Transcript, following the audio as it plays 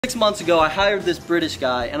6 months ago, I hired this British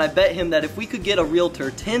guy, and I bet him that if we could get a realtor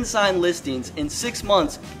 10 signed listings in 6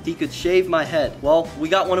 months, he could shave my head. Well, we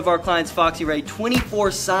got one of our clients, Foxy Ray, 24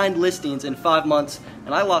 signed listings in 5 months,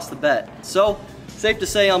 and I lost the bet. So, safe to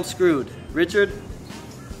say I'm screwed. Richard,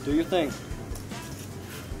 do your thing.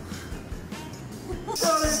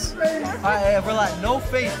 Alright, relax. No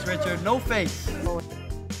face, Richard. No face.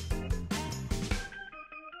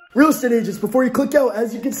 Real estate agents, before you click out,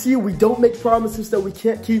 as you can see, we don't make promises that we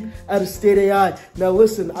can't keep at Estate AI. Now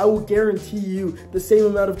listen, I will guarantee you the same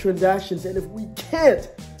amount of transactions, and if we can't,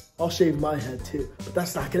 I'll shave my head too. But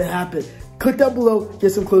that's not gonna happen. Click down below, get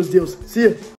some closed deals. See ya.